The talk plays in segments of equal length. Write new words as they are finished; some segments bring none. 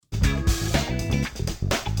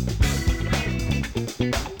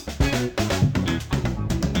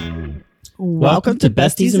Welcome to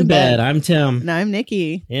Besties in Bed. I'm Tim. And I'm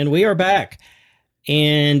Nikki. And we are back.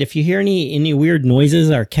 And if you hear any weird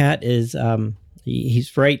noises, our cat is,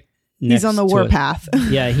 he's right next He's on the warpath.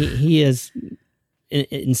 Yeah, he is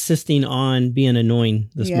insisting on being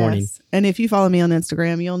annoying this morning. And if you follow me on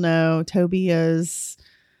Instagram, you'll know Toby is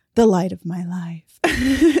the light of my life.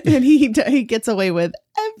 And he gets away with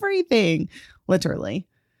everything, literally.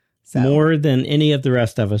 So. More than any of the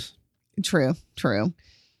rest of us. True.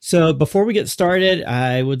 So before we get started,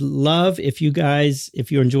 I would love if you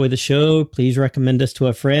enjoy the show, please recommend us to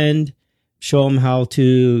a friend, show them how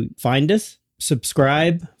to find us,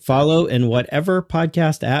 subscribe, follow, in whatever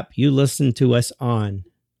podcast app you listen to us on.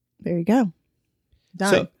 There you go.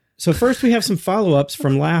 Done. So first we have some follow-ups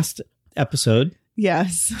from last episode.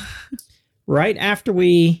 Yes. Right after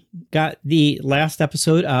we got the last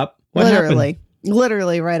episode up, what happened?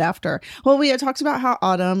 Literally right after. Well, we had talked about how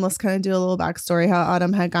Autumn, let's kind of do a little backstory, how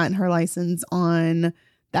Autumn had gotten her license on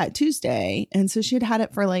that Tuesday. And so she had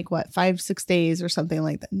it for 5-6 days or something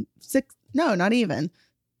like that. No, not even.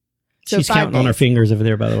 So she's counting on her fingers over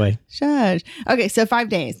there, by the way. Shush. Okay, so 5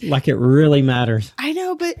 days. Like it really matters. I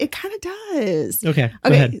know, but it kind of does. Okay,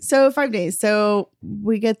 go ahead. So 5 days. So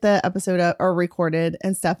we get the episode up or recorded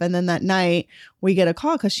and stuff. And then that night we get a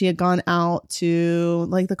call because she had gone out to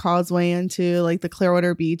the Causeway into the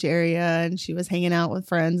Clearwater Beach area. And she was hanging out with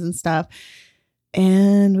friends and stuff.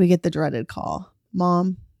 And we get the dreaded call.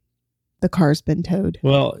 Mom, the car's been towed.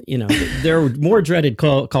 Well, there were more dreaded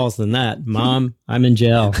calls than that. Mom, I'm in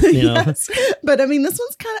jail. Yes. But I mean, this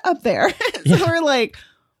one's kind of up there. So we're like,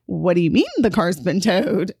 what do you mean the car's been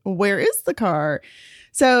towed? Where is the car?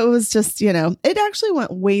 So it was just, it actually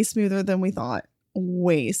went way smoother than we thought.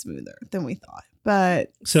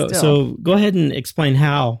 But so go ahead and explain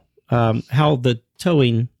how the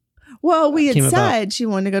towing. Well, we had said she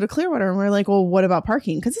wanted to go to Clearwater, and we're like, well, what about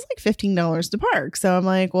parking? Because it's $15 to park. So I'm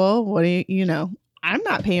like, well, what do I'm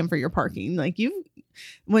not paying for your parking.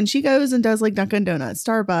 When she goes and does Dunkin' Donuts,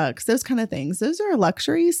 Starbucks, those kind of things, those are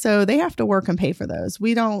luxuries. So they have to work and pay for those.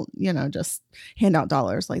 We don't, just hand out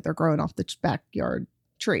dollars like they're growing off the backyard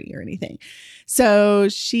tree or anything. So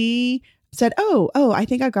she said, oh, I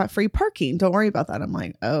think I got free parking. Don't worry about that. I'm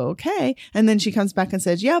like, oh, okay. And then she comes back and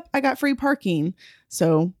says, yep, I got free parking.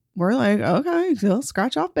 So we're like, okay, so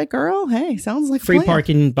scratch off, big girl. Hey, sounds like free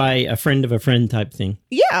parking by a friend of a friend type thing.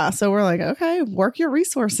 Yeah. So we're like, okay, work your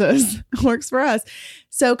resources. Works for us.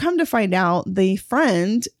 So come to find out, the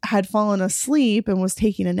friend had fallen asleep and was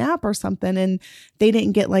taking a nap or something. And they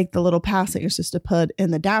didn't get the little pass that you're supposed to put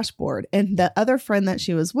in the dashboard. And the other friend that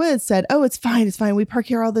she was with said, oh, it's fine. We park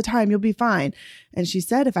here all the time. You'll be fine. And she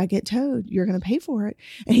said, if I get towed, you're going to pay for it.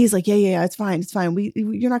 And he's like, yeah, it's fine.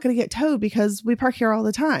 You're not going to get towed because we park here all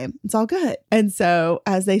the time. It's all good. And so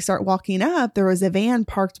as they start walking up, there was a van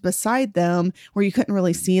parked beside them where you couldn't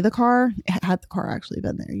really see the car. Had the car actually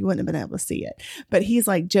been there, you wouldn't have been able to see it. But he's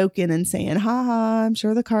joking and saying, I'm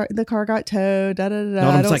sure the car got towed. Da, da, da, da.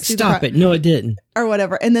 I was like, stop it. No, it didn't. Or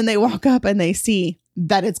whatever. And then they walk up and they see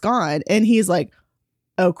that it's gone. And he's like,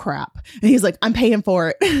 oh crap. And he's like, I'm paying for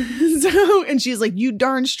it. And she's like, you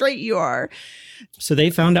darn straight you are. So they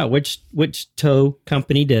found out which tow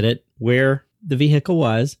company did it, where the vehicle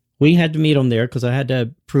was. We had to meet them there because I had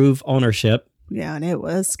to prove ownership. Yeah, and it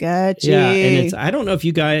was sketchy. Yeah, and I don't know if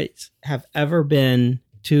you guys have ever been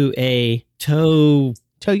to a tow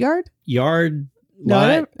yard.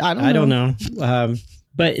 No, I don't know.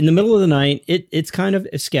 But in the middle of the night, it's kind of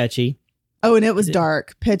sketchy. Oh, and it was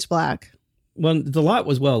dark, pitch black. Well, the lot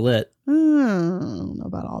was well lit. I don't know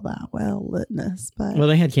about all that well litness, but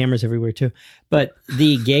they had cameras everywhere too. But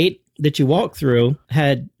the gate that you walk through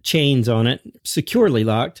had chains on it, securely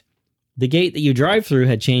locked. The gate that you drive through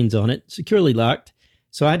had chains on it, securely locked.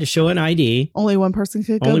 So I had to show an ID. Only one person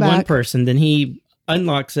could go back. Only one person. Then he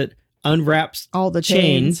unlocks it, unwraps all the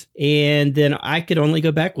chains, and then I could only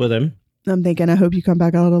go back with him. I'm thinking, I hope you come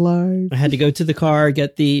back out alive. I had to go to the car,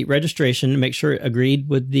 get the registration, make sure it agreed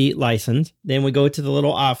with the license. Then we go to the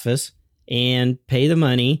little office and pay the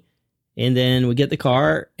money. And then we get the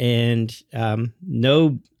car and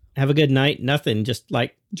no, have a good night, nothing. Just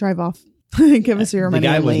drive off. Give us your money.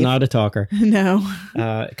 The guy was not a talker. No.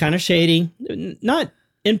 Kind of shady. Not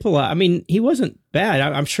impolite. I mean, he wasn't bad.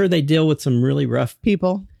 I'm sure they deal with some really rough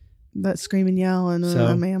people that scream and yell. And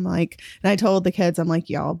I'm like, and I told the kids, I'm like,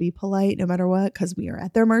 y'all be polite no matter what, because we are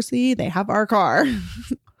at their mercy. They have our car.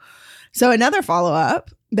 So another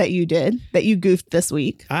follow-up that you goofed this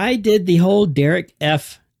week. I did the whole Derek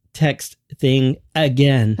F. text thing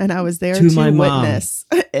again. And I was there to my witness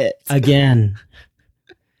mom it. Again.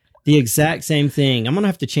 The exact same thing. I'm going to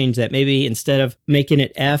have to change that. Maybe instead of making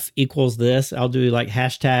it F equals this, I'll do like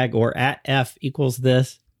hashtag or at F equals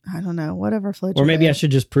this. I don't know. Whatever floats. Or maybe I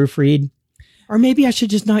should just proofread. Or maybe I should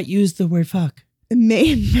just not use the word fuck.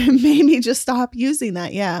 Maybe just stop using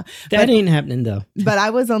that. Yeah. That ain't happening though. But I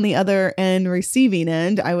was on the other end, receiving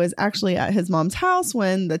end. I was actually at his mom's house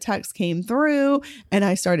when the text came through and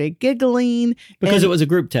I started giggling. Because it was a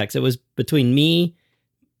group text. It was between me,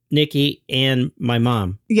 Nikki, and my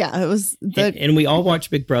mom. Yeah, it was and we all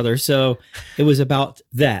watched Big Brother, so it was about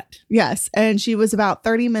that. Yes, and she was about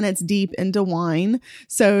 30 minutes deep into wine,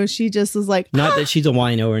 so she just was like, not that she's a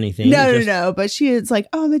wino or anything. No, but she is like,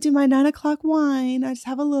 oh, I'm gonna do my 9 o'clock wine. I just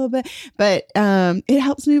have a little bit, but it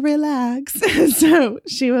helps me relax. So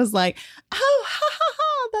she was like, oh, ha ha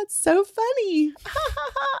ha, that's so funny, ha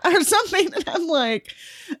ha ha, or something, and I'm like,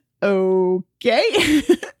 okay.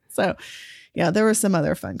 So. Yeah, there were some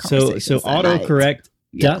other fun conversations. So autocorrect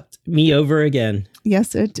ducked me over again.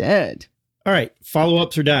 Yes, it did. All right,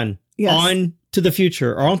 follow-ups are done. Yes. On to the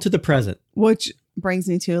future, or on to the present. Which brings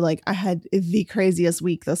me to, like, I had the craziest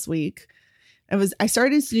week this week. I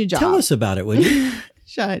started this new job. Tell us about it, would you?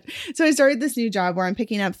 Shut. So I started this new job where I'm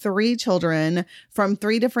picking up 3 children from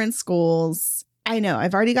 3 different schools. I know.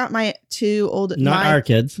 I've already got my 2 old. Not our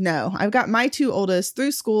kids. No, I've got my 2 oldest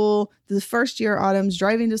through school. The first year, Autumn's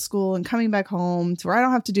driving to school and coming back home to where I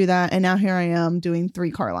don't have to do that. And now here I am doing 3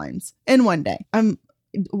 car lines in one day.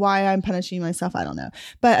 Why I'm punishing myself, I don't know.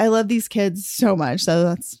 But I love these kids so much. So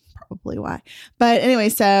that's probably why. But anyway,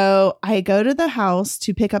 so I go to the house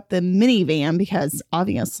to pick up the minivan because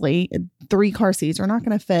obviously 3 car seats are not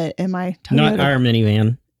going to fit in my Toyota. Not our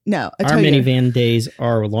minivan. No, our minivan days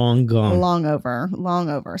are long gone. Long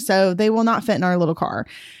over. So they will not fit in our little car.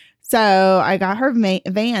 So I got her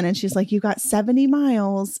van and she's like, you got 70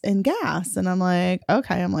 miles in gas. And I'm like,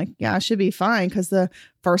 okay. I'm like, yeah, I should be fine. Because the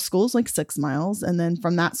first school is like 6 miles. And then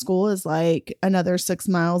from that school is like another 6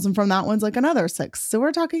 miles. And from that one's like another 6. So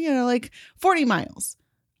we're talking, like 40 miles.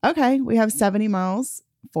 Okay. We have 70 miles,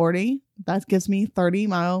 40. That gives me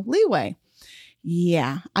 30-mile leeway.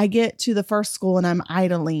 Yeah, I get to the first school and I'm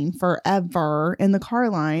idling forever in the car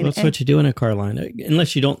line. Well, that's what you do in a car line,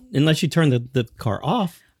 unless you turn the car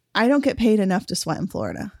off. I don't get paid enough to sweat in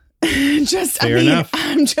Florida. Fair enough.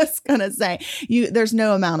 I'm just gonna say there's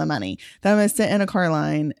no amount of money that I'm gonna sit in a car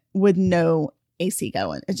line with no AC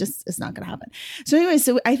going. It's not gonna happen. So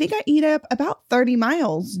anyway, I think I eat up about 30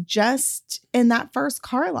 miles just in that first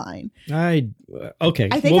car line. Okay.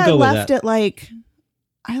 I think I left it like.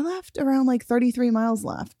 I left around like 33 miles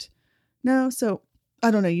left. No, so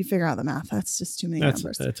I don't know. You figure out the math. That's just too many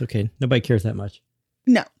numbers. That's okay. Nobody cares that much.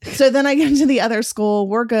 No. So then I get to the other school.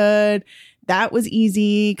 We're good. That was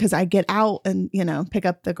easy because I get out and, pick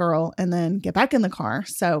up the girl and then get back in the car.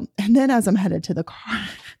 So, and then as I'm headed to the car,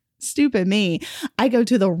 stupid me, I go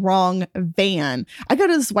to the wrong van. I go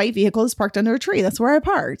to this white vehicle that's parked under a tree. That's where I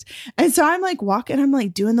parked. And so I'm like walking, I'm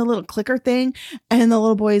like doing the little clicker thing. And the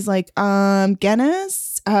little boy's like,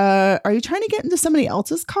 Guinness, are you trying to get into somebody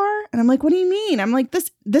else's car? And I'm like, what do you mean? I'm like,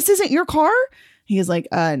 this isn't your car? He's like,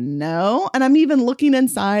 no. And I'm even looking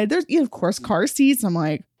inside. There's, of course, car seats. I'm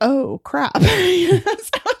like, oh crap. So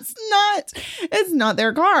it's not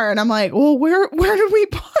their car. And I'm like, well, where did we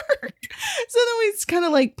park? So then we just kind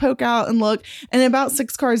of like poke out and look. And about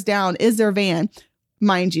 6 cars down is their van,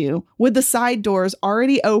 mind you, with the side doors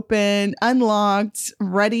already open, unlocked,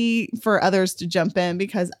 ready for others to jump in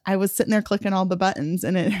because I was sitting there clicking all the buttons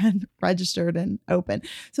and it had registered and open.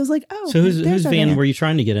 So I was like, oh. So whose van were you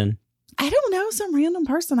trying to get in? I don't know, some random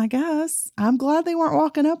person, I guess. I'm glad they weren't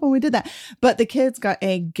walking up when we did that. But the kids got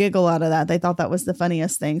a giggle out of that. They thought that was the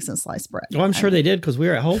funniest thing since sliced bread. Well, I'm sure they did because we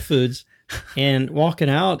were at Whole Foods and walking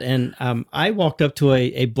out. And I walked up to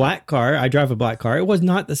a black car. I drive a black car. It was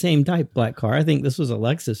not the same type black car. I think this was a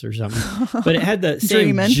Lexus or something. But it had the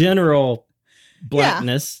same general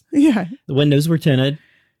blackness. Yeah. The windows were tinted.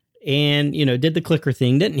 And, did the clicker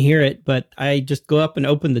thing, didn't hear it, but I just go up and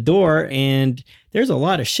open the door and there's a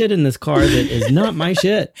lot of shit in this car that is not my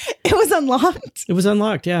shit. It was unlocked? It was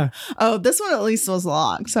unlocked, yeah. Oh, this one at least was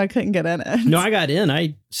locked, so I couldn't get in it. No, I got in.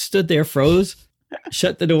 I stood there, froze,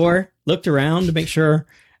 shut the door, looked around to make sure,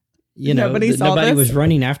 nobody was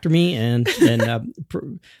running after me and then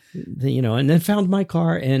found my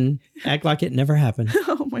car and act like it never happened.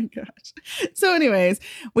 Oh my gosh. So anyways,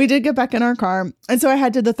 we did get back in our car. And so I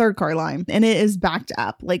head to the third car line and it is backed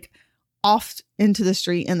up like off into the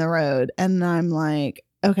street in the road. And I'm like,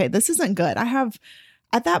 okay, this isn't good. I have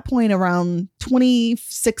at that point around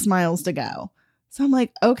 26 miles to go. So I'm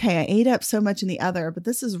like, okay, I ate up so much in the other, but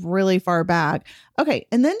this is really far back. Okay.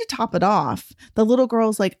 And then to top it off, the little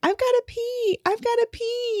girl's like, I've got to pee. I've got to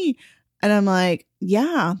pee. And I'm like,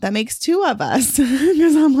 yeah, that makes two of us.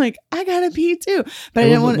 Because I'm like, I got to pee too. But I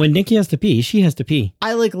didn't want when Nikki has to pee, she has to pee.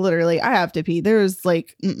 I like literally, I have to pee. There's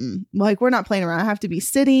like, like we're not playing around. I have to be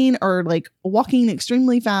sitting or like walking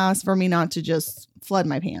extremely fast for me not to just flood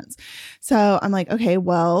my pants. So I'm like, okay,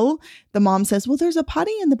 well, the mom says, well, there's a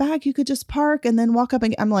potty in the back. You could just park and then walk up.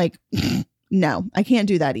 And I'm like, no, I can't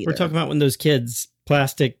do that either. We're talking about when those kids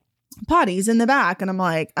plastic potties in the back. And I'm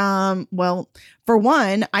like, well, for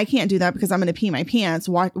one, I can't do that because I'm going to pee my pants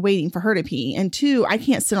waiting for her to pee. And two, I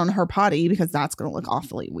can't sit on her potty because that's going to look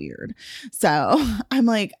awfully weird. So I'm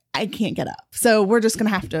like, I can't get up. So we're just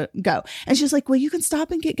going to have to go. And she's like, well, you can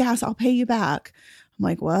stop and get gas. I'll pay you back. I'm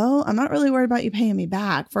like, well, I'm not really worried about you paying me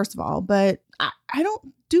back, first of all, but I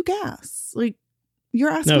don't do gas. Like, you're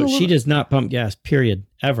asking. No, she does not pump gas, period.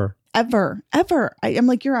 Ever. I'm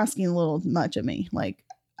like, you're asking a little much of me. Like,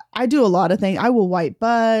 I do a lot of things. I will wipe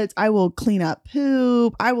butts. I will clean up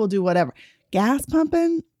poop. I will do whatever. Gas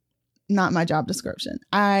pumping, not my job description.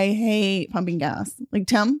 I hate pumping gas. Like,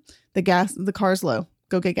 Tim, the car's low.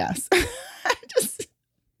 Go get gas.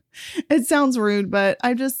 It sounds rude, but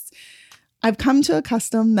I've come to a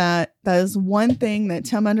custom that is one thing that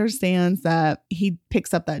Tim understands, that he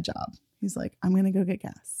picks up that job. He's like, I'm going to go get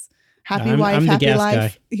gas. Happy wife, I'm happy the gas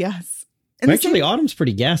life. Guy. Yes. Actually, Autumn's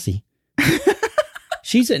pretty gassy.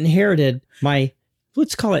 She's inherited my,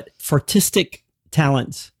 let's call it, artistic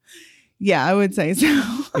talents. Yeah, I would say so.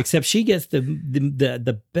 Except she gets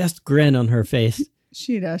the best grin on her face.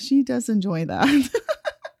 She does. She does enjoy that.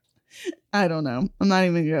 I don't know. I'm not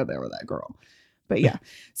even going to go there with that girl. But yeah.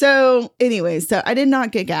 So anyways, so I did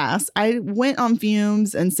not get gas. I went on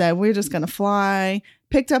fumes and said, we're just going to fly.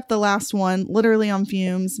 Picked up the last one, literally on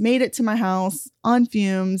fumes, made it to my house on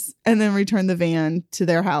fumes, and then returned the van to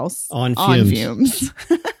their house on fumes.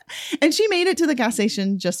 And she made it to the gas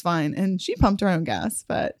station just fine. And she pumped her own gas.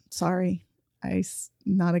 But sorry,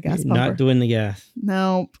 not a gas pumper. Not doing the gas.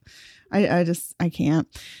 Nope. I can't.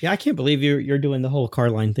 Yeah, I can't believe you're doing the whole car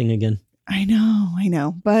line thing again. I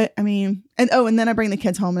know. But I mean, and then I bring the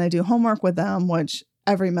kids home and I do homework with them, which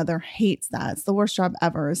every mother hates that. It's the worst job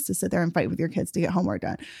ever, is to sit there and fight with your kids to get homework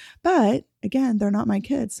done. But again, they're not my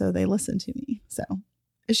kids, so they listen to me. So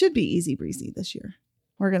it should be easy breezy this year.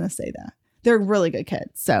 We're going to say that. They're really good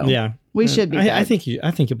kids. So yeah, we should be. I think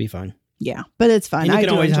you'll be fine. Yeah, but it's fun. And you can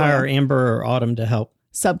always hire Amber or Autumn to help.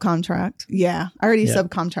 Subcontract. Yeah. I already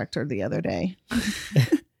subcontracted her the other day.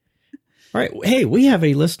 All right. Hey, we have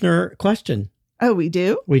a listener question. Oh, we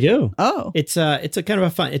do? We do. Oh. It's a kind of a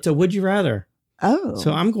fun, it's a would you rather. Oh.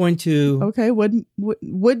 So I'm going to. Okay.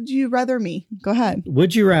 Would you rather me? Go ahead.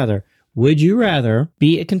 Would you rather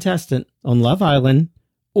be a contestant on Love Island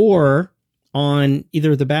or on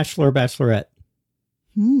either The Bachelor or Bachelorette?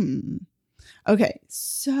 Okay.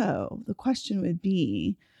 So the question would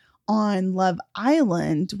be, on Love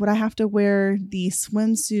Island, would I have to wear the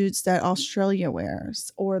swimsuits that Australia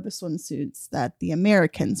wears or the swimsuits that the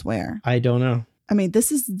Americans wear? I don't know. I mean,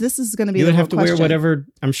 this is going to be. You would have to wear whatever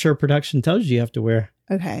I'm sure production tells you have to wear.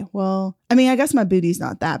 Okay. Well, I mean, I guess my booty's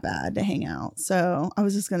not that bad to hang out. So I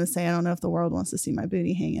was just going to say, I don't know if the world wants to see my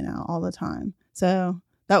booty hanging out all the time. So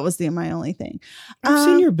that was my only thing. I've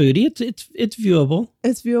seen your booty. It's viewable.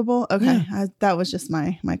 It's viewable. Okay. Yeah. That was just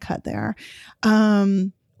my cut there.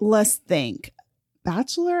 Let's think.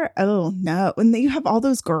 Bachelor? Oh, no. And then you have all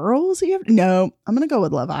those girls? No, I'm going to go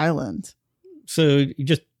with Love Island. So you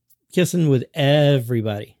just kissing with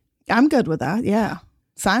everybody. I'm good with that. Yeah.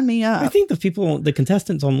 Sign me up. I think the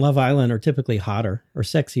contestants on Love Island are typically hotter or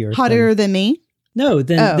sexier. Hotter than me? No,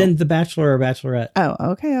 than the Bachelor or Bachelorette. Oh,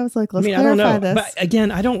 okay. I was like, let's clarify I don't know. This. But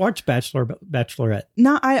again, I don't watch Bachelor, Bachelorette.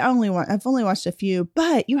 No, I've only watched a few,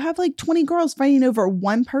 but you have like 20 girls fighting over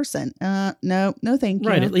one person. No, thank you.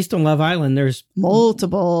 Right. At least on Love Island, there's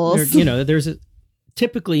multiples. There's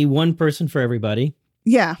typically one person for everybody.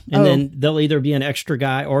 Yeah. And then they'll either be an extra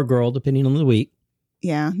guy or girl, depending on the week.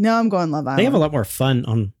 Yeah. No, I'm going Love Island. They have a lot more fun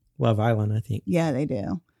on Love Island, I think. Yeah, they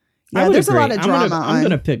do. Yeah, there's a lot of drama. I'm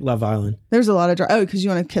going to pick Love Island. There's a lot of drama. Oh, because you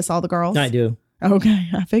want to kiss all the girls? I do. Okay,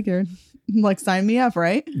 I figured. Like, sign me up,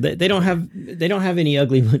 right? They don't have any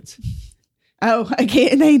ugly ones. Oh, I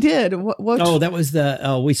can't. They did. Oh, that was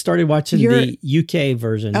we started watching the UK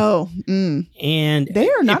version. Oh, and they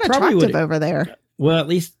are not attractive over there. Well, at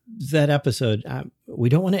least that episode. We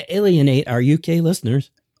don't want to alienate our UK listeners.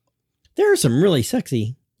 There are some really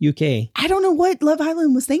sexy UK. I don't know what Love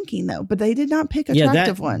Island was thinking though, but they did not pick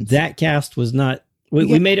attractive ones. That cast was not.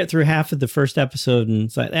 We made it through half of the first episode and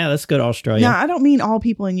it's like, let's go to Australia. No, I don't mean all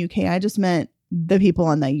people in UK. I just meant the people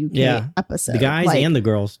on the UK episode. The guys and the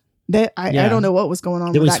girls. I don't know what was going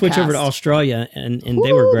on. They with would that switch cast. over to Australia, and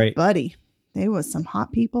they were great. Buddy. There was some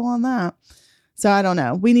hot people on that. So I don't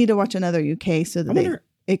know. We need to watch another UK so that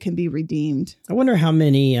it can be redeemed. I wonder how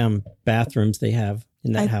many bathrooms they have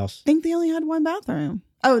in that house. I think they only had one bathroom.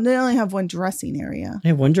 Oh, they only have one dressing area. They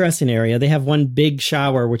have one dressing area. They have one big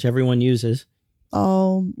shower, which everyone uses.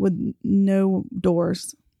 Oh, with no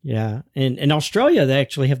doors. Yeah. And in Australia, they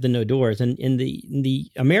actually have the no doors. And in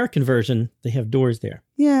the American version, they have doors there.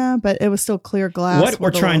 Yeah, but it was still clear glass. What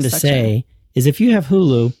we're trying to say is if you have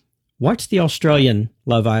Hulu, watch the Australian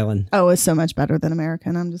Love Island. Oh, it's so much better than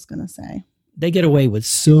American, I'm just going to say. They get away with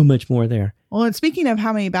so much more there. Well, and speaking of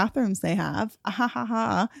how many bathrooms they have,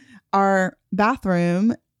 our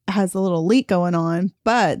bathroom has a little leak going on,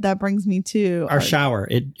 but that brings me to our shower.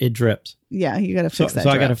 It drips. Yeah, you got to fix that. So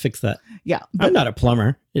I got to fix that. Yeah. I'm not a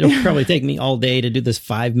plumber. It'll probably take me all day to do this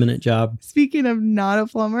 5-minute job. Speaking of not a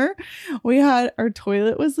plumber, we had our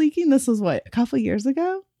toilet was leaking. This was what, a couple of years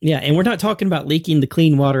ago? Yeah. And we're not talking about leaking the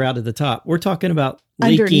clean water out of the top. We're talking about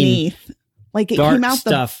leaking underneath. Like it came out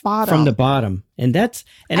stuff the bottom. From the bottom. And I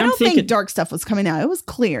don't think dark stuff was coming out. It was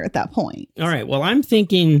clear at that point. All right. Well, I'm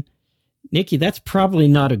thinking, Nikki, that's probably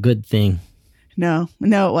not a good thing. No,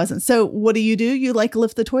 it wasn't. So what do? You like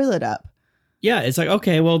lift the toilet up? Yeah, it's like,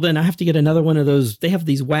 okay, well, then I have to get another one of those. They have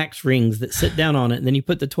these wax rings that sit down on it, and then you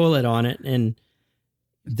put the toilet on it, and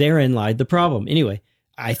therein lied the problem. Anyway,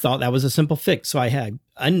 I thought that was a simple fix. So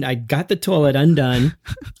I got the toilet undone.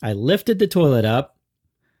 I lifted the toilet up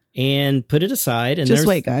and put it aside. And just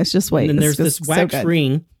wait, guys. Just wait. And then there's this wax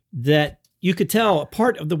ring that you could tell a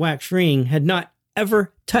part of the wax ring had not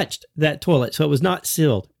ever touched that toilet. So it was not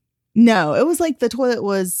sealed. No, it was like the toilet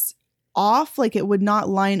was off, like it would not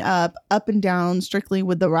line up and down strictly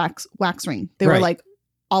with the wax ring. They were like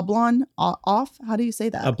oblong, off. How do you say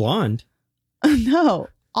that? A blonde? No,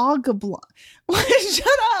 oblong.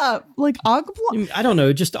 Shut up. Like oblong? I don't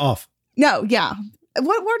know, just off. No, yeah.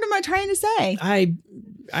 What word am I trying to say?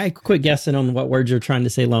 I quit guessing on what words you're trying to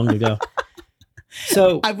say long ago.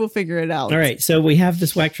 So I will figure it out. All right. So we have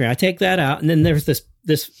this wax ring. I take that out, and then there's this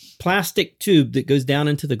plastic tube that goes down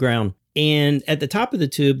into the ground. And at the top of the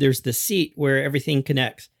tube, there's the seat where everything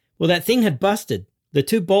connects. Well, that thing had busted. The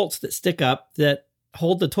two bolts that stick up that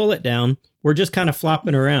hold the toilet down were just kind of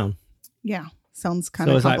flopping around. Yeah. Sounds kind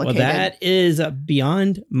of complicated. Well, that is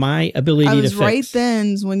beyond my ability to fix. I was right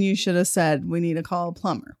then when you should have said we need to call a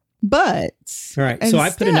plumber. But all right. So I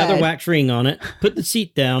put another wax ring on it, put the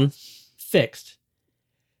seat down, fixed.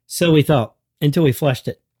 So we thought until we flushed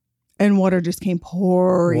it. And water just came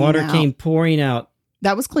pouring out. Water came pouring out.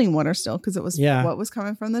 That was clean water still because it was what was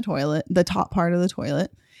coming from the toilet, the top part of the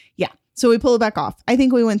toilet. Yeah. So we pull it back off. I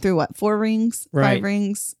think we went through 4 rings, 5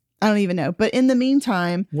 rings. I don't even know. But in the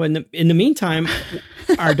meantime. In the meantime,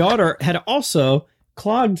 our daughter had also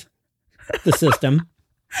clogged the system.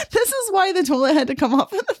 This is why the toilet had to come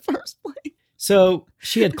off in the first place. So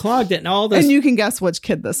she had clogged it and all this. And you can guess which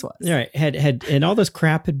kid this was. Right. And all this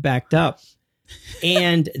crap had backed up.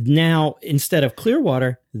 And now instead of clear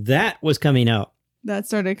water, that was coming out. That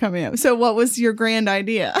started coming up. So what was your grand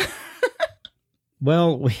idea?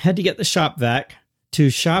 Well, we had to get the shop vac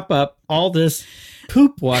to shop up all this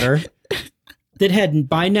poop water that had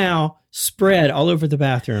by now spread all over the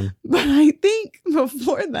bathroom. But I think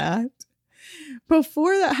before that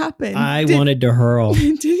happened, I wanted to hurl.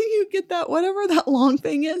 Didn't you get that, whatever that long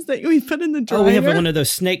thing is that we put in the dryer? Oh, we have one of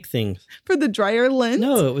those snake things. For the dryer lint?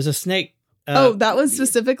 No, it was a snake. That was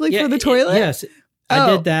specifically for the toilet? Yes. I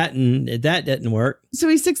did that and that didn't work. So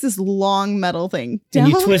he sticks this long metal thing down.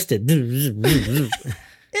 And you twist it. Into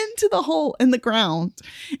the hole in the ground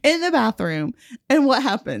in the bathroom. And what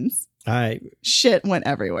happens? Shit went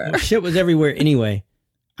everywhere. Shit was everywhere anyway.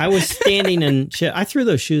 I was standing and shit. I threw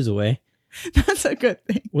those shoes away. That's a good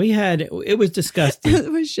thing. It was disgusting. It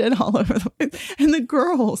was shit all over the place. And the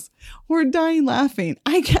girls were dying laughing.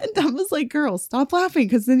 I was like, girls, stop laughing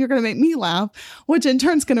because then you're going to make me laugh, which in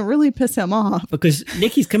turn is going to really piss him off. Because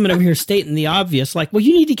Nikki's coming over here stating the obvious, like, well,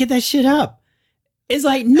 you need to get that shit up. It's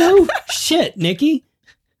like, no shit, Nikki.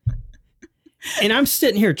 And I'm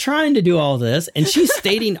sitting here trying to do all this, and she's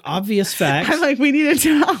stating obvious facts. I'm like, we need a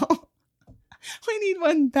towel. We need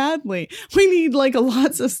one badly. We need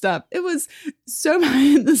lots of stuff. It was so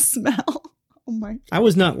bad in the smell. Oh my. I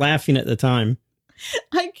was not laughing at the time.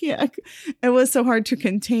 I can't. It was so hard to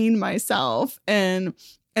contain myself. And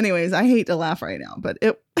anyways, I hate to laugh right now, but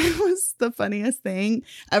it was the funniest thing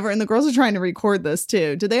ever. And the girls are trying to record this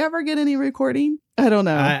too. Did they ever get any recording? I don't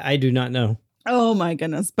know. I do not know. Oh my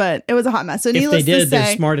goodness. But it was a hot mess. So If they needless did, to they're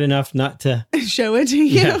say, smart enough not to. show it to you.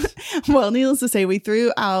 Yes. Well, needless to say, we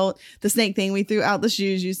threw out the snake thing. We threw out the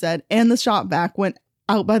shoes, you said, and the shop vac went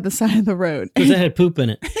out by the side of the road. Because it had poop in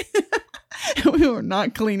it. We were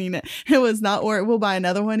not cleaning it. It was not worth. We'll buy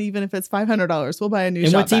another one, even if it's $500. We'll buy a new And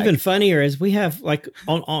shop what's vac. even funnier is we have like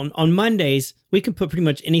on Mondays, we can put pretty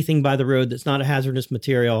much anything by the road that's not a hazardous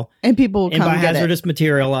material. And people will And come by get hazardous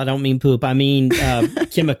material, I don't mean poop. I mean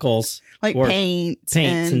chemicals, like or paints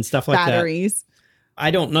and stuff like batteries. that.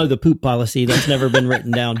 I don't know the poop policy. That's never been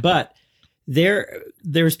written down. But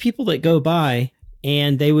there's people that go by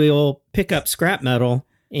and they will pick up scrap metal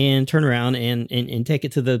and turn around and take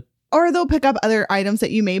it to the. Or they'll pick up other items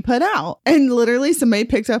that you may put out. And literally somebody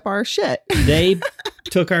picked up our shit. They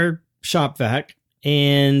took our shop vac,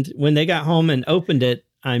 and when they got home and opened it,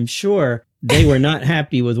 I'm sure they were not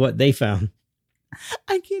happy with what they found.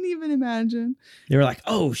 I can't even imagine. They were like,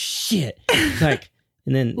 "Oh shit!" It's like,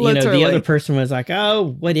 and then the Literally. other person was like,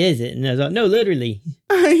 "Oh, what is it?" And I was like, "No, literally."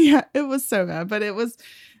 Yeah, it was so bad. But it was,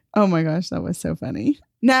 oh my gosh, that was so funny.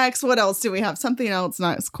 Next, what else do we have? Something else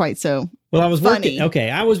not quite so. Well, I was Funny. working. Okay,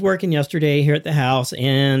 I was working yesterday here at the house,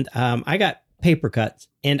 and I got paper cuts,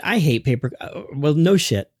 and I hate paper. Well, no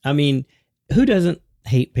shit. I mean, who doesn't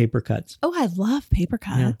hate paper cuts? Oh, I love paper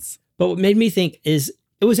cuts. But what made me think is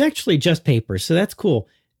it was actually just paper, so that's cool.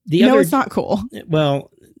 No, it's not cool.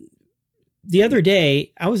 Well, the other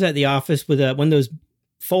day I was at the office with one of those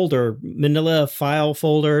manila file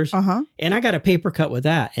folders, Uh-huh. and I got a paper cut with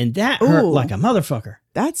that, and that hurt Ooh. like a motherfucker.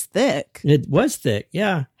 That's thick. It was thick,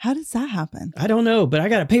 yeah. How does that happen? I don't know, but I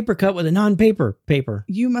got a paper cut with a non-paper paper.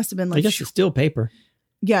 You must have been I like, guess it's still paper.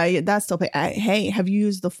 yeah, that's still hey, have you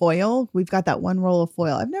used the foil? We've got that one roll of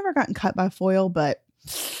foil. I've never gotten cut by foil, but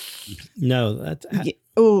No, that's.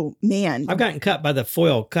 oh man. I've gotten cut by the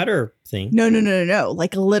foil cutter thing. No.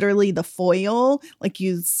 Like literally the foil, like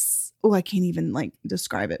I can't even like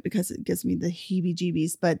describe it because it gives me the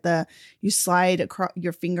heebie-jeebies, but you slide across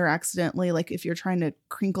your finger accidentally, like if you're trying to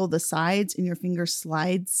crinkle the sides and your finger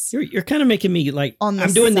slides. You're kind of making me like On the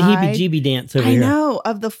I'm doing the side. heebie-jeebie dance over I here. know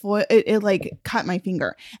of the foil. It like cut my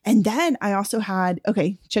finger. And then I also had,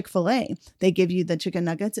 Chick-fil-A. They give you the chicken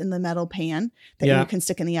nuggets in the metal pan that Yeah. you can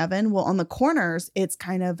stick in the oven. Well, on the corners, it's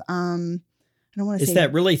kind of, I don't want to It's say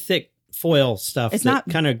that really thick foil stuff It's that not-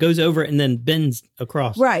 kind of goes over it and then bends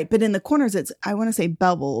across. right. But in the corners, it's, I want to say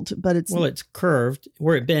bubbled, but it's Well, it's curved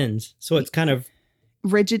where it bends, so it's kind of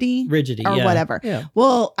rigidy. rigidy Or yeah. whatever. Yeah.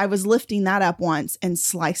 Well, I was lifting that up once and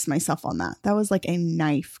sliced myself on that. That was like a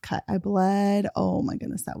knife cut. I bled. Oh my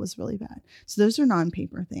goodness, that was really bad. So those are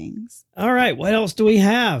non-paper things. All right. What else do we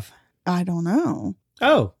have? I don't know.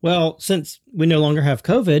 Oh, well, since we no longer have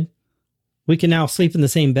COVID, we can now sleep in the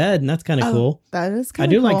same bed, and that's kind of Oh, cool. That is I kind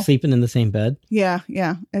do of cool. like sleeping in the same bed. Yeah.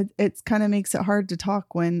 It kind of makes it hard to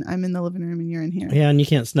talk when I'm in the living room and you're in here. Yeah, and you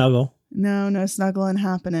can't snuggle. No snuggling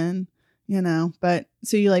happening, But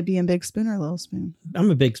so you like being big spoon or little spoon? I'm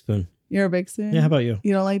a big spoon. You're a big spoon? Yeah, how about you?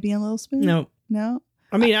 You don't like being little spoon? No. No?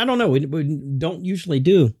 I mean, I don't know. We don't usually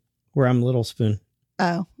do where I'm little spoon.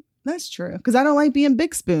 Oh, that's true. Because I don't like being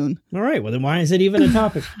big spoon. All right. Well, then why is it even a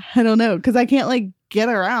topic? I don't know. Because I can't like get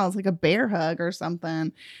around. It's like a bear hug or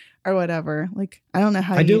something or whatever. Like, I don't know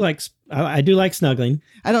how I do like snuggling.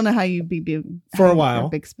 I don't know how you be For a how- while.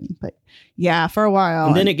 big spoon, but yeah, for a while.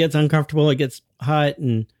 And then it gets uncomfortable. It gets hot.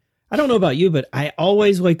 And I don't know about you, but I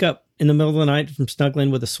always wake up in the middle of the night from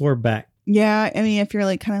snuggling with a sore back. Yeah, I mean, if you're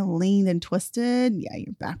like kind of leaned and twisted, yeah,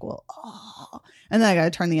 your back will. And then I got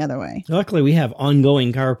to turn the other way. Luckily, we have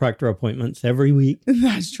ongoing chiropractor appointments every week.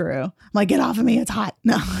 That's true. I'm like, get off of me. It's hot.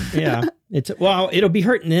 No. Yeah. It'll be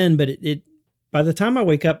hurting then, but it by the time I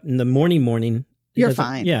wake up in the morning, it You're doesn't-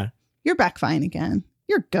 fine. Yeah. You're back fine again.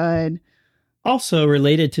 You're good. Also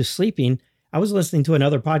related to sleeping, I was listening to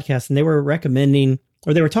another podcast and they were recommending,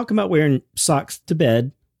 or they were talking about wearing socks to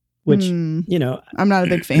bed, which, I'm in not a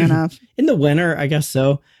big fan of. the winter, I guess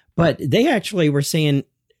so. But they actually were saying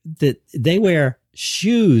that they wear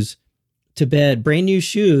shoes to bed, brand new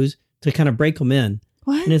shoes to kind of break them in.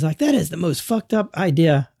 What? And it's like, that is the most fucked up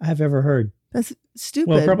idea I've ever heard. That's stupid.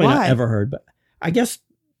 Well, probably Why? not ever heard, but I guess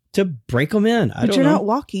to break them in. I But don't you're know. not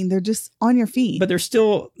walking. They're just on your feet. But they're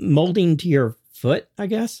still molding to your foot, I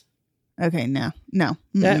guess. okay, no. That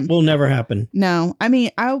Mm-mm. will never happen. No. I mean,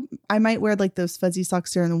 I might wear like those fuzzy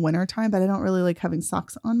socks during the winter time, but I don't really like having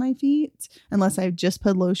socks on my feet unless I just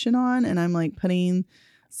put lotion on and I'm like putting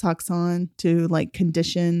socks on to like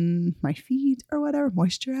condition my feet or whatever,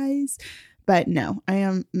 moisturize. But no,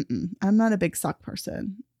 I'm not a big sock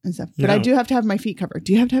person and stuff. But I No. do have to have my feet covered.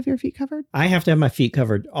 Do you have to have your feet covered? I have to have my feet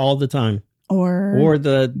covered all the time. Or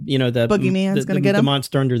the boogeyman's going to get the him.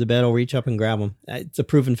 monster under the bed will reach up and grab him. It's a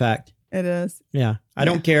proven fact. It is. Yeah. I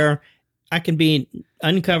don't care. I can be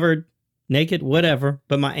uncovered, naked, whatever,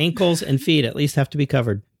 but my ankles and feet at least have to be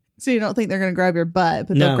covered. So you don't think they're going to grab your butt,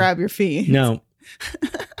 but they'll grab your feet? No.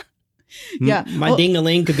 Yeah. My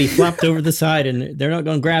ding-a-ling could be flopped over the side and they're not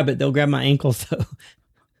going to grab it. They'll grab my ankles though.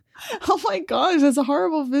 Oh my gosh, that's a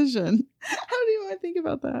horrible vision. How do you want to think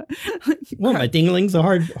about that? Well, my ding-a-ling's a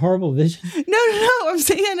horrible vision. No. I'm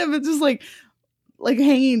saying if it's just like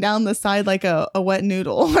hanging down the side like a wet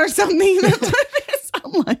noodle or something. That's what it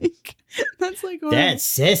sounds like. That's like horrible. That's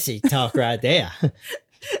sissy talk right there.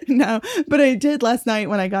 No, but I did last night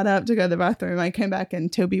when I got up to go to the bathroom. I came back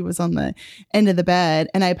and Toby was on the end of the bed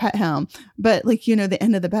and I pet him. But the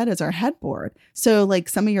end of the bed is our headboard. So like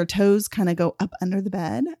some of your toes kind of go up under the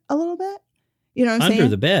bed a little bit. You know what I'm saying?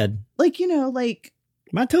 Under the bed? Like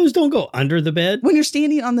my toes don't go under the bed. when you're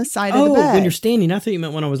standing on the side of the bed. Oh, when you're standing. I thought you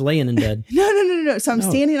meant when I was laying in bed. No. So I'm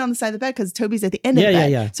standing on the side of the bed because Toby's at the end of the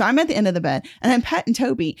bed. Yeah. So I'm at the end of the bed and I'm petting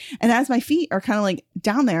Toby. And as my feet are kind of like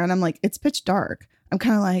down there and I'm like, it's pitch dark. I'm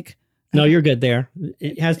kind of like, no, you're good there.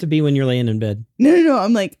 It has to be when you're laying in bed. No.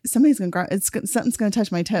 I'm like, somebody's going to grab, something's going to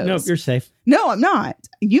touch my toes. Nope, you're safe. No, I'm not.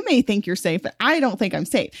 You may think you're safe, but I don't think I'm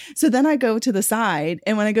safe. So then I go to the side.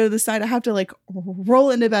 And when I go to the side, I have to like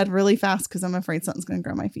roll into bed really fast because I'm afraid something's going to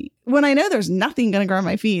grab my feet. When I know there's nothing going to grab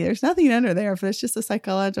my feet, there's nothing under there, but it's just a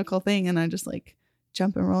psychological thing. And I just like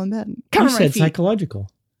jump and roll in bed and cover You my said feet. psychological.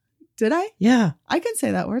 Did I? Yeah. I can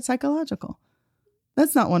say that word, psychological.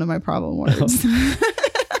 That's not one of my problem words.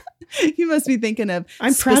 You must be thinking of.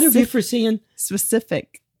 I'm proud of you for seeing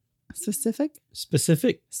specific. Specific?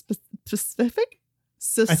 Specific?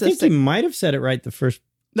 I think you might have said it right the first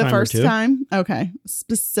time. Okay.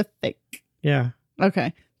 Specific. Yeah.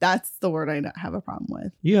 Okay. That's the word I don't have a problem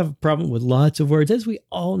with. You have a problem with lots of words, as we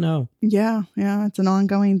all know. Yeah. It's an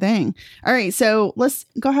ongoing thing. All right. So let's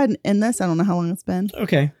go ahead and end this. I don't know how long it's been.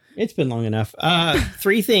 Okay. It's been long enough.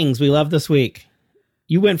 3 things we love this week.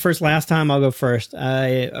 You went first last time. I'll go first.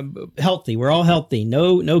 Healthy. We're all healthy.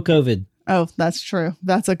 No COVID. Oh, that's true.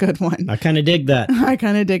 That's a good one. I kind of dig that. I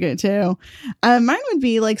kind of dig it too. Mine would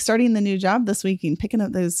be like starting the new job this week and picking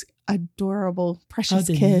up those adorable, precious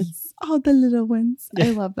kids. Oh, the little ones. I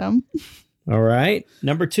love them. All right.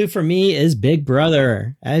 Number 2 for me is Big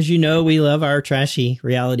Brother. As you know, we love our trashy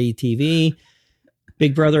reality TV.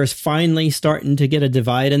 Big Brother is finally starting to get a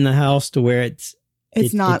divide in the house to where it's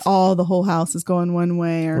not all the whole house is going one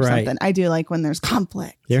way or something. I do like when there's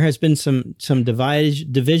conflict. There has been some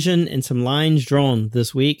division and some lines drawn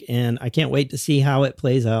this week, and I can't wait to see how it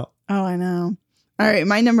plays out. Oh, I know. All right.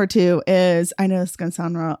 My number 2 is, I know this is going to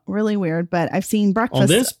sound really weird, but I've seen Breakfast. On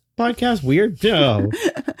this podcast? Weird? No.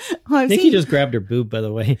 Nikki just grabbed her boob, by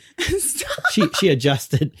the way. She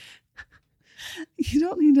adjusted. You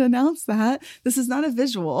don't need to announce that. This is not a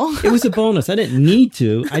visual. It was a bonus. I didn't need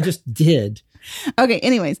to. I just did. Okay.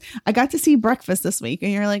 Anyways, I got to see Breakfast this week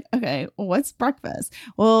and you're like, okay, well, what's Breakfast?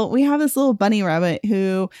 Well, we have this little bunny rabbit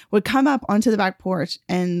who would come up onto the back porch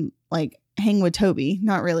and like hang with Toby.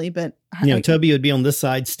 Not really, but Toby would be on this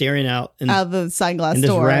side staring out of the side glass and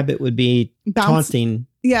door. This rabbit would be taunting.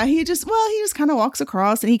 Yeah, he just kind of walks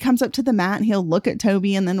across and he comes up to the mat and he'll look at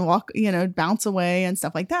Toby and then bounce away and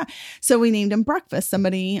stuff like that. So we named him Breakfast.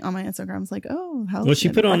 Somebody on my Instagram was like, oh, how well, she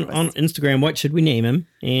put on Instagram, what should we name him?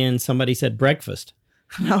 And somebody said Breakfast.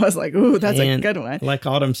 And I was like, ooh, that's a good one. Like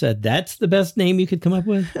Autumn said, that's the best name you could come up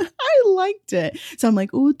with. I liked it. So I'm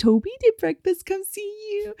like, oh, Toby, did Breakfast come see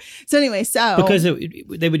you? So anyway, because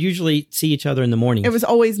they would usually see each other in the morning. It was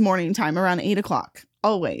always morning time around 8:00.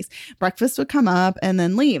 Always. Breakfast would come up and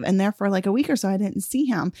then leave. And there for like a week or so, I didn't see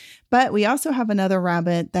him. But we also have another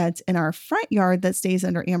rabbit that's in our front yard that stays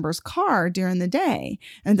under Amber's car during the day.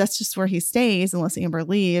 And that's just where he stays unless Amber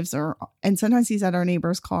leaves. And sometimes he's at our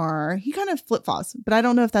neighbor's car. He kind of flip-flops, but I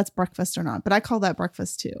don't know if that's Breakfast or not. But I call that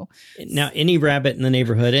Breakfast too. Now, any rabbit in the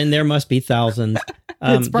neighborhood, and there must be thousands.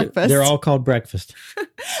 It's Breakfast. They're all called Breakfast. I'm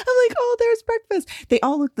like, oh, there's Breakfast. They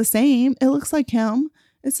all look the same. It looks like him.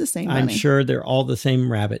 It's the same. I'm sure they're all the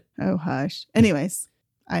same rabbit. Oh, hush. Anyways,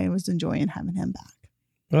 I was enjoying having him back.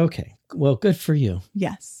 Okay. Well, good for you.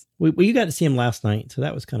 Yes. You got to see him last night. So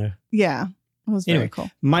that was kind of. Yeah. It was very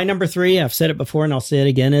cool. My number 3, I've said it before and I'll say it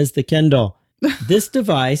again, is the Kindle. This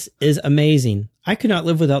device is amazing. I could not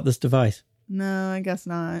live without this device. No, I guess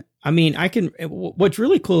not. I mean, what's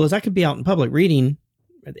really cool is I could be out in public reading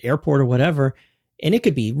at the airport or whatever, and it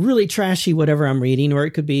could be really trashy, whatever I'm reading, or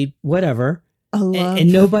it could be whatever.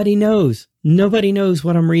 And nobody knows. Nobody knows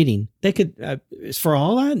what I'm reading. They could, for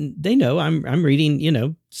all they know, I'm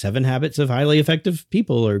reading, 7 Habits of Highly Effective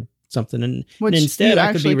People or something. And Which instead you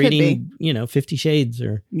I could be actually could reading, 50 Shades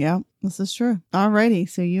or. Yeah, this is true. Alrighty.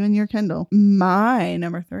 So you and your Kindle. My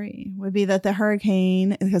number 3 would be that the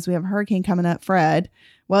hurricane, because we have a hurricane coming up, Fred.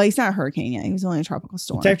 Well, he's not a hurricane yet. He was only a tropical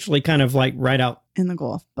storm. It's actually kind of like right out in the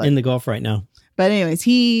Gulf. But, in the Gulf right now. But anyways,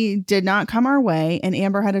 he did not come our way. And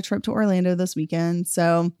Amber had a trip to Orlando this weekend.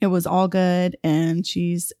 So it was all good. And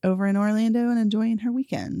she's over in Orlando and enjoying her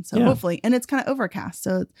weekend. So hopefully, and it's kind of overcast.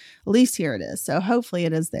 So at least here it is. So hopefully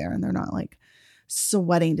it is there. And they're not like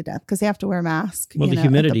sweating to death because they have to wear a mask. Well, the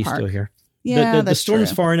humidity's still here. Yeah, the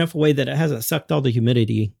storm's far enough away that it hasn't sucked all the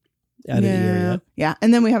humidity out of the area. Yeah.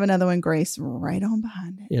 And then we have another one, Grace, right on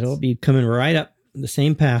behind it. It'll be coming right up the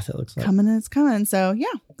same path, it looks like. It's coming. So yeah,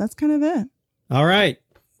 that's kind of it. All right.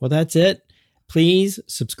 Well, that's it. Please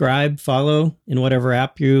subscribe, follow in whatever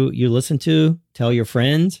app you listen to. Tell your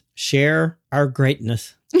friends. Share our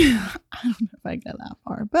greatness. I don't know if I get that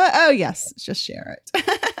far, but yes, just share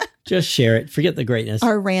it. Just share it. Forget the greatness.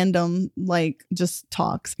 Our random, just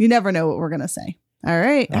talks. You never know what we're going to say. All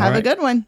right. Have a good one.